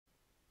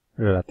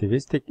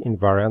Relativistic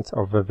invariance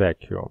of the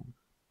vacuum.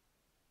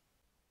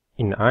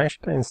 In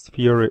Einstein's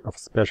theory of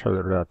special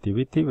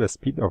relativity, the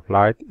speed of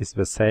light is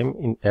the same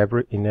in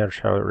every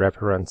inertial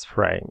reference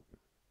frame.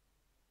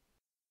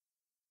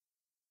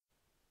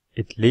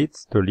 It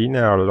leads to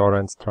linear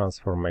Lorentz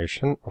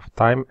transformation of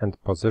time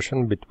and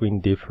position between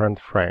different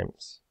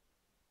frames.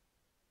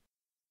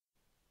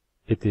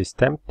 It is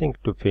tempting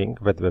to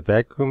think that the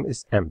vacuum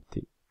is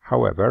empty.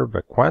 However,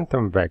 the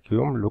quantum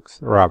vacuum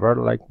looks rather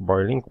like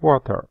boiling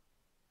water.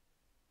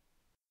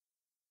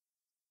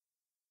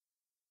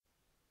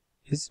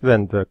 Is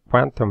then the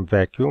quantum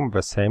vacuum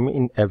the same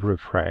in every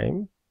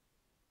frame?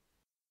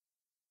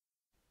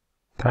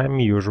 Time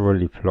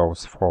usually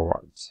flows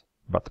forwards,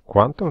 but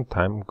quantum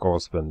time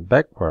goes then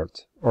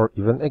backwards, or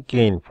even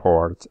again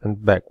forwards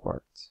and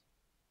backwards.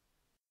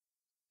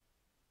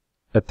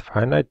 At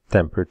finite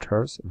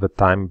temperatures, the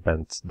time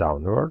bends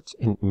downwards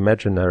in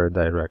imaginary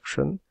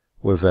direction,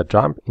 with a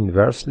jump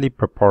inversely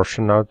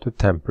proportional to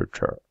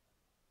temperature.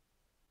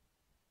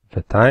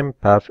 The time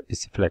path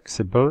is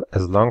flexible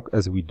as long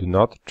as we do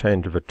not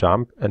change the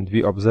jump and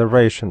the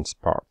observations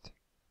part.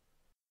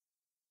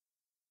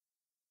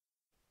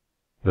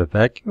 The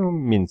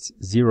vacuum means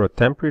zero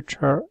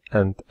temperature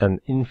and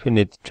an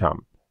infinite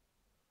jump.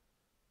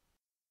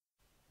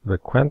 The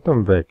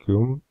quantum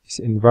vacuum is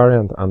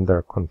invariant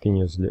under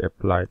continuously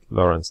applied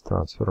Lorentz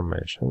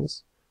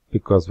transformations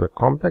because the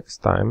complex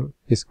time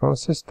is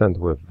consistent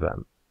with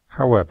them.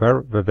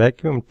 However, the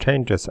vacuum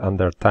changes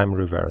under time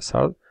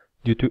reversal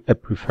due to a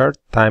preferred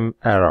time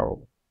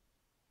arrow.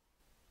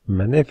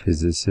 Many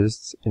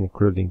physicists,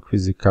 including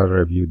Physical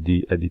Review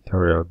D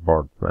editorial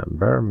board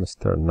member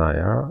Mr.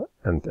 Nair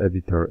and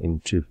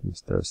Editor-in-Chief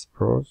Mr.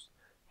 Sprouse,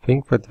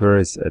 think that there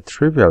is a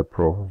trivial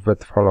proof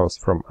that follows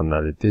from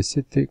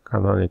analyticity,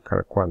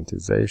 canonical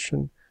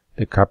quantization,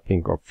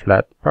 decoupling of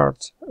flat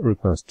parts,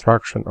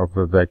 reconstruction of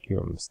the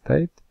vacuum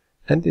state,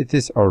 and it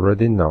is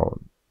already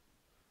known.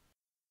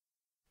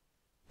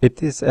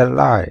 It is a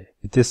lie.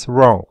 It is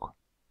wrong.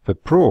 The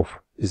proof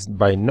is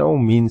by no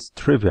means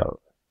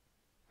trivial.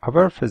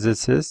 Other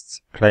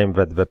physicists claim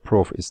that the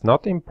proof is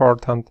not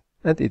important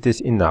and it is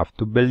enough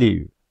to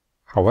believe.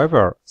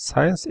 However,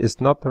 science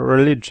is not a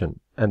religion,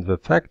 and the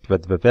fact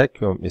that the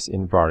vacuum is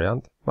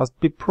invariant must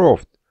be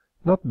proved,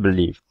 not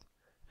believed,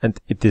 and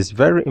it is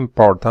very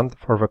important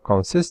for the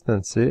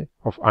consistency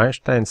of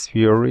Einstein's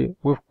theory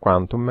with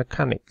quantum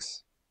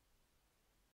mechanics.